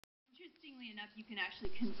Interestingly enough, you can actually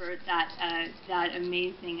convert that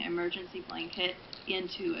amazing emergency blanket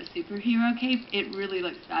into a superhero cape. It really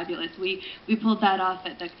looks fabulous. We pulled that off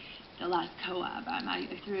at the last co-op. I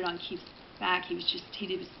threw it on Keith's back. He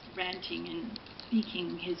was ranting and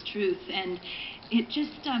speaking his truth, and it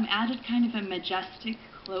just added kind of a majestic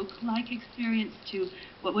cloak-like experience to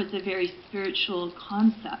what was a very spiritual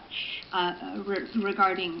concept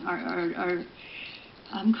regarding our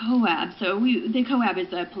COAB. So the COAB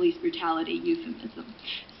is a police brutality euphemism.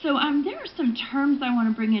 So there are some terms I want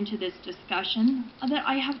to bring into this discussion that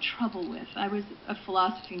I have trouble with. I was a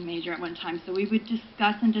philosophy major at one time, so we would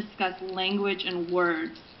discuss language and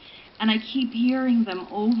words. And I keep hearing them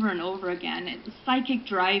over and over again. It's psychic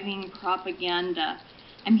driving propaganda.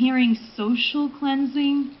 I'm hearing social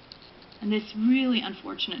cleansing, and this really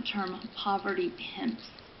unfortunate term, poverty pimps.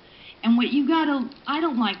 And what you gotta, I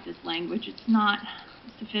don't like this language. It's not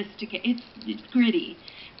sophisticated, it's gritty.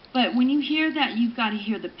 But when you hear that, you've got to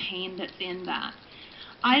hear the pain that's in that.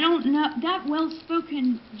 I don't know, that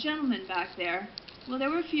well-spoken gentleman back there, well, there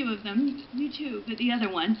were a few of them, you too, but the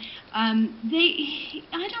other one, I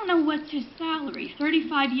don't know what's his salary.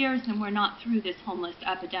 35 years and we're not through this homeless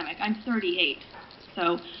epidemic. I'm 38.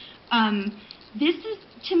 So this is,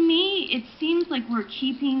 to me, it seems like we're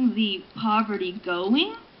keeping the poverty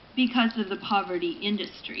going because of the poverty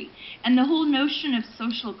industry. And the whole notion of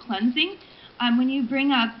social cleansing, when you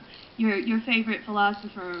bring up your favorite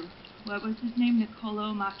philosopher, what was his name,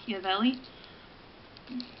 Niccolo Machiavelli?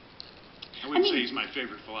 I wouldn't say he's my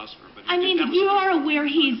favorite philosopher, but I mean, you are aware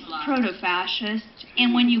he's proto-fascist,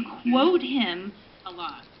 and when you quote him a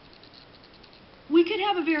lot, we could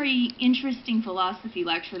have a very interesting philosophy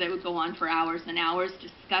lecture that would go on for hours and hours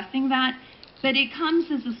discussing that, but it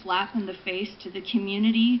comes as a slap in the face to the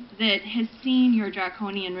community that has seen your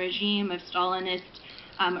draconian regime of Stalinist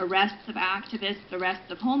arrests of activists, arrests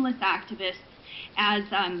of homeless activists, as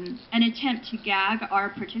an attempt to gag our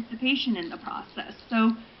participation in the process.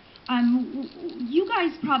 So you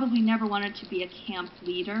guys probably never wanted to be a camp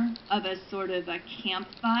leader of a sort of a camp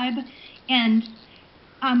vibe, and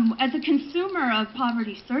as a consumer of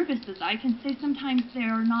poverty services, I can say sometimes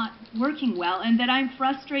they're not working well, and that I'm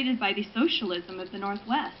frustrated by the socialism of the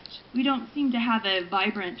Northwest. We don't seem to have a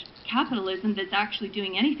vibrant capitalism that's actually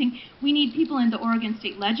doing anything. We need people in the Oregon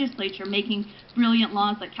State Legislature making brilliant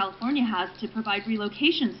laws like California has to provide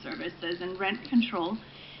relocation services and rent control.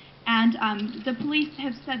 And the police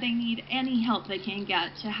have said they need any help they can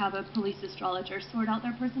get to have a police astrologer sort out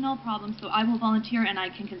their personnel problems, so I will volunteer and I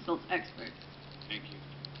can consult experts. Thank you.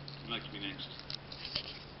 Who'd like to be next?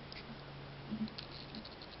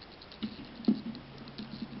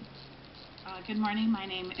 Good morning. My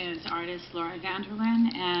name is artist Laura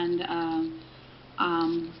Vanderlyn, and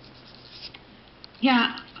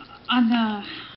yeah, on the